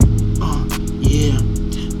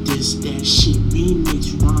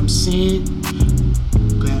saying?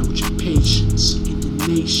 Glad with your patience in the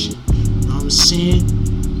nation. You know what I'm saying?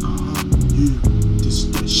 Yeah, this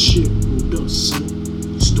is that shit. Hold up, son.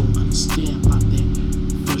 You just don't understand about that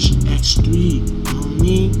version X3. You know what I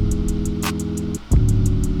mean?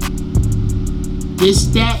 This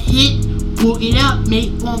that hit. Book it up,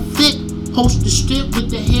 mate on flip. Host the strip with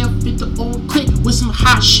the hair fit the old clip with some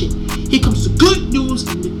hot shit. Here comes the good news,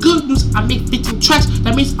 and the good news, I make 15 tracks.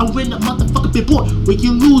 That means I win a motherfucking big boy. Where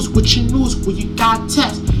you lose, what you lose, where you got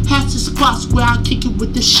test. Has the spots where I kick it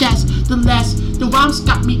with the shots. The rhymes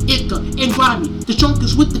got me icker and grimy. The trunk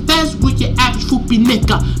is with the fast with your average foopy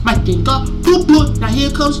nigga. My finger, boo boo, now here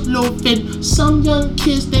comes loafing. Some young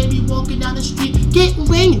kids, they be walking down the street, getting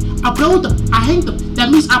ringing. I blow them, I hang them. That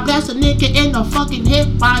means I blast a nigga in the fucking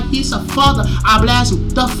head while he's a father. I blast him,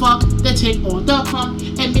 the fuck, then take all the pump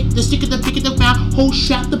and make the stick of the big of the round. Whole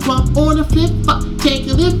strap the bump on the flip up, take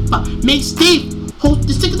a lip up, make Steve. Hold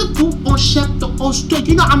the stick of the boot on chef the old straight.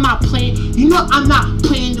 You know I'm not playing. You know I'm not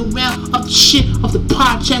playing around of the shit of the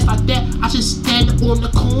podcast like that. I just stand on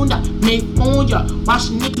the corner, make phone ya.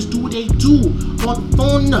 Watch the niggas do what they do on the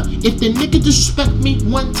phone. If the nigga disrespect me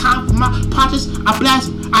one time for my podcast, I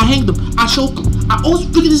blast him, I hang them, I choke him. I always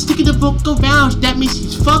figure the stick of the book around. That means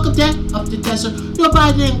he's fuck up that of the desert.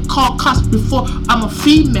 Nobody didn't call cops before. I'm a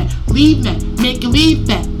free man, leave man, make a leave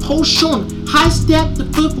that. Whole shoulder, high step the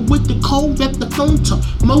foot with the cold rep the phone to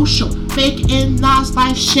motion, fake in nice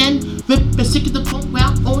like Shen, rip and stick of the phone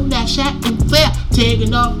round on that shot and flare,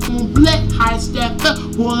 taking up on black, high step up,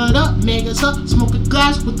 what up, niggas up, smoke a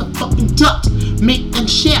glass with the fucking ducks, make and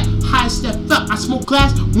share, high step up, I smoke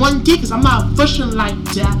glass, 1 gig, cause I'm not version like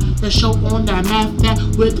that, the show on that math that,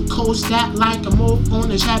 with the cold stat, like a move on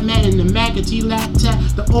the chat man in the magazine like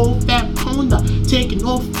that, the old fat ponder, taking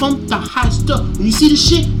off from the high stuff, when you see the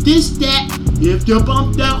shit, this, that, if you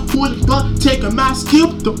bump that hood blunt, take a mask, kill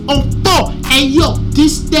the 04. Hey yo,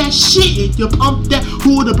 this that shit. If you bump that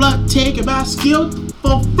hood blunt, take a mask, kill the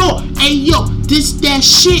 04. Hey yo, this that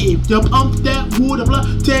shit. If you bump that hood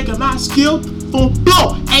blunt, take a mask, kill the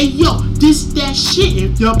 04. Hey yo, this that shit.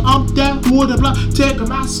 If you bump that hood blunt, take a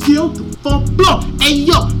mask, kill the 04. Hey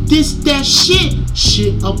yo, this that shit.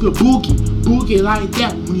 Shit up your boogie like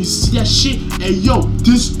that. When you see that shit, hey yo,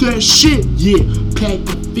 this that shit. Yeah, pack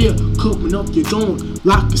the fear, cooking up your dome.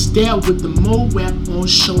 Lock a style with the mo-rap on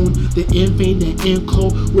shown. The vein, the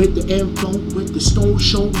enclo with the inflow, with the stone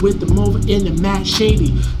show, with the mover in the mad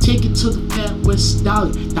shady. Take it to the fat West Dollar.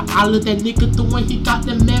 The island that nigga the one he got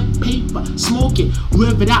the mad paper. Smoke it,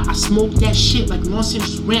 rip it out. I smoke that shit like Los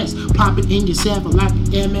Angeles Rams. Pop it in your saddle like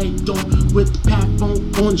an MA dome. With the pat phone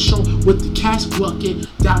on the show, with the cash bucket.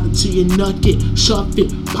 Dive into your nugget, shove it,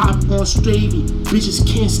 pop on straighty. Bitches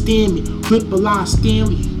can't stand me, rip a line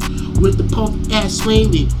Stanley. With the puff ass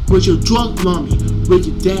swingly, with your drug lummy, with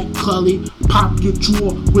your dad cully, pop your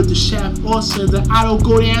drawer with the shaft also that I don't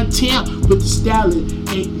go downtown with the styling.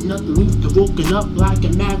 Ain't nothing loose and woken up like a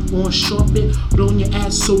map on short bit, blowing your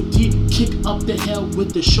ass so deep, kick up the hell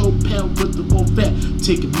with the show pal with the buffet,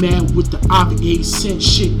 take a man with the IVA cent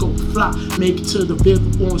shit go fly, make it to the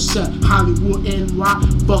river on set, Hollywood NY,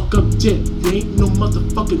 fuck up dick, you ain't no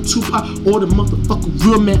motherfucking Tupac or the motherfucking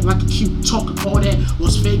real man like I keep talking all that,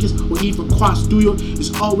 Las Vegas or even Quad Studio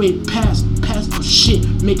is always past of shit,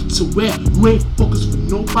 make it to where you ain't focused for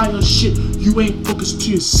nobody or shit, you ain't focused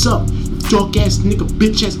to yourself, you dark ass nigga,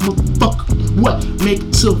 bitch ass motherfucker, what, make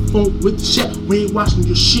it to the phone with the shit, we ain't watching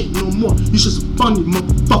your shit no more, you just a funny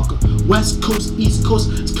motherfucker, West Coast, East Coast,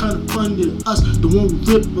 it's kinda funny to us, the one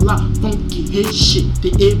who rip a lot, funky hit shit,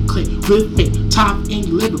 the air click, with it, top in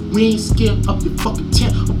your liver, we ain't scared of your fucking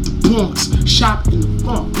tent, of the Bronx, shop in the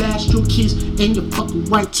front, blast your kids and your fucking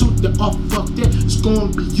white tooth, they're all fucked that, it's gonna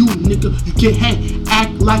be you nigga, you get hang,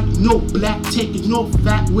 act like no black, taking no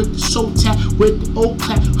fat with the soul tap, with the old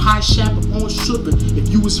clap, high shabba on stripping, if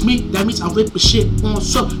you was me, that means I rip a shit on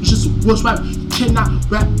sub, you just a worst rapper, you cannot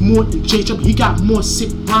rap more than J Trouble, he got more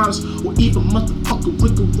sick rhymes, or even motherfucking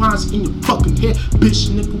wicked rhymes in your fucking head, bitch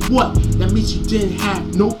nigga what, that means you didn't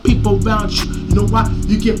have no people around you, you know why,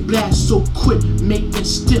 you get blast so quick, make it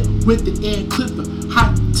stick with the air clipper,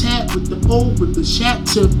 hot tab with the old with the chat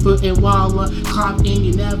tipper and wild one, climb in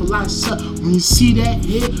you never like son, when you see that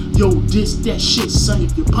hit, yo this that shit son,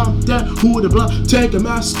 if you pump that, who the blood, take a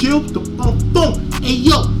mask, skill, the phone, hey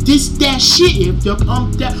yo, this that shit, if you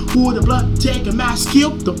pump that, who the blood, take a mask,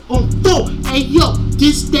 skill, the phone, hey yo,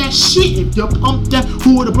 this that shit, if you pump that,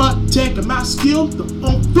 who the blood, take a mask, skill, the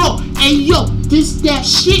phone, hey yo, this that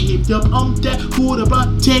shit, if you pump that, who the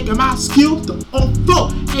blood, take a mask, skill, the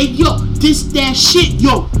phone, hey yo, this that shit,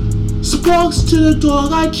 yo, sparks to the door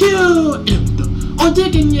like you, on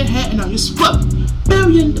dick in your head and now you're split.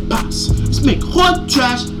 burying the past. Let's make hard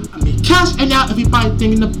trash, I make cash, and now everybody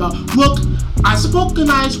thinking about. Look, I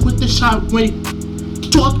vocalize with the sharp way.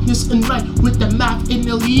 Darkness and light with the math in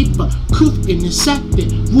the lever, truth in the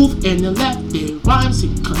second, roof in the left, rhymes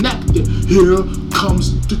and connected. Here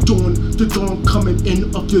comes the dawn coming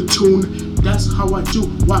in of your tune. That's how I do.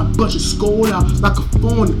 Why brush your skull out like a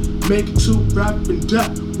phone? Make it to rap and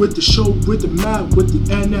depth with the show, with the mad, with the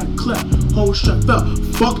NF clip. Whole shit fell.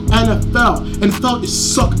 Fuck NFL. NFL is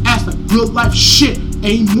suck ass like real life shit.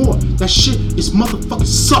 Ain't more. That shit is motherfucking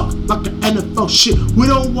suck like the NFL shit. We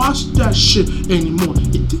don't watch that shit anymore.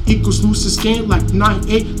 If the Eagles lose this game like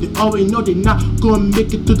 9-8, they already know they're not gonna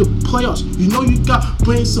make it to the playoffs. You know you got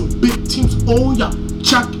bring some big teams on ya.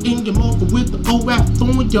 Check in game over with the OF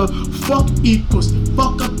on ya. Fuck Eagles,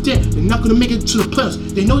 fuck up there. They're not gonna make it to the playoffs.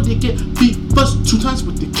 They know they get beat first 2 times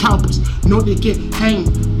with the Cowboys. Know they get hanged,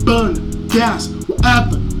 burned, gas,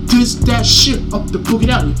 whatever. This that shit up the boogie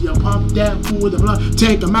down. If you pump that fool with the blood,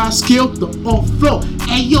 take my skill the off flow.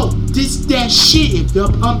 Hey yo, this that shit. If you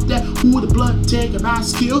pump that fool with the blood, take my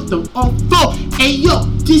skill the off flow. Hey yo,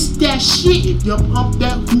 this that shit. If you pump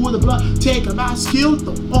that fool with the blood, take my skill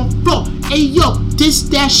the off flow. Hey yo, this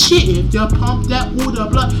that shit. If you pump that fool with the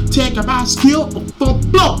blood, take my skill the off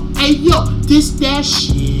flow. Hey yo, this that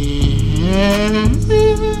shit.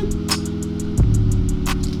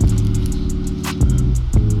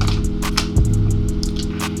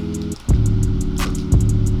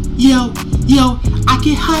 Yo, I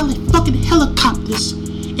get high like fucking helicopters.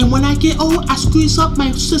 And when I get old, I squeeze up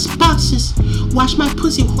my sis boxes. Wash my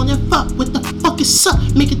pussy, hold it fuck with the fucking suck.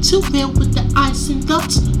 Make it too real with the ice and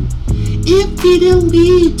guts. If it didn't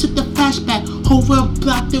lead to the flashback, over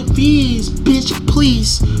block the V's, bitch,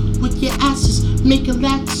 please. With your asses, making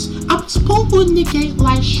lattice. I was born the gate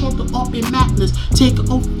light, shoulder up in madness. Take it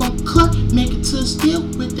off from cut, make it to the steel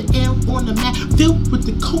with the air on the mat. Filled with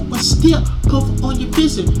the coat of steel, cover on your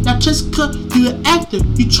vision. Now just cut, you an actor.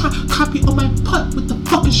 You try copy on my putt with the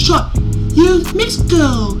fucking shot. You mixed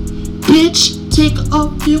girl, bitch. Take it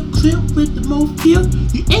off, feel clear with the mo feel.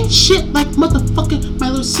 You ain't shit like motherfucking my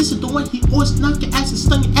little sister. The one he always knock your ass and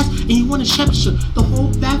stun your ass, and you want a championship. The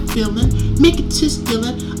whole bad feeling, make it tis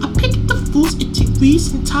stealing. I pick the fools into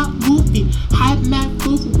recent top movie. High mad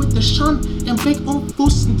fools with the shun and break on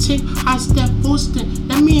fools and take high step boosting.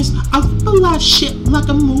 That means I rip a lot of shit like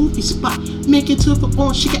a movie spot. Make it to the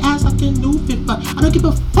on, shake your ass like a new fit. But I don't give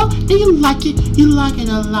a fuck, and you like it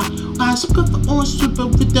a lot. I spit the on stripper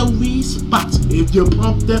with the weed spots. If you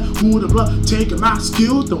pump that with the blood, take my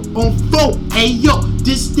skill the on flow. Hey yo,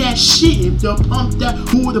 this that shit. If you pump that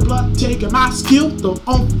with the blood, take my skill the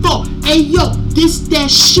on flow. Hey yo, this that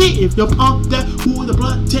shit. If you pump that with the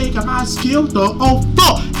blood, take my skill the on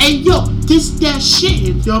flow. Hey yo, this that shit.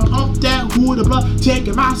 If you pump that with the blood, take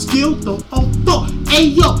my skill the on flow. Hey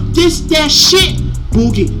yo, this that shit.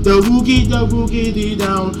 Boogie, the boogie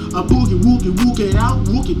down. A boogie, woogie out,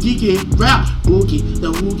 woogie, dig it, rap. Boogie, the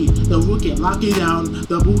woogie, lock it down.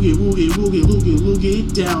 The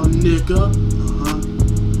boogie down, nigga.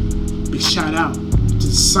 Big shout out to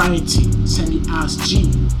Society, Sandy Ass G.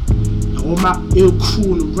 And all my ill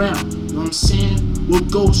crew around, you know what I'm saying? What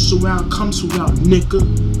goes around comes around, nigga.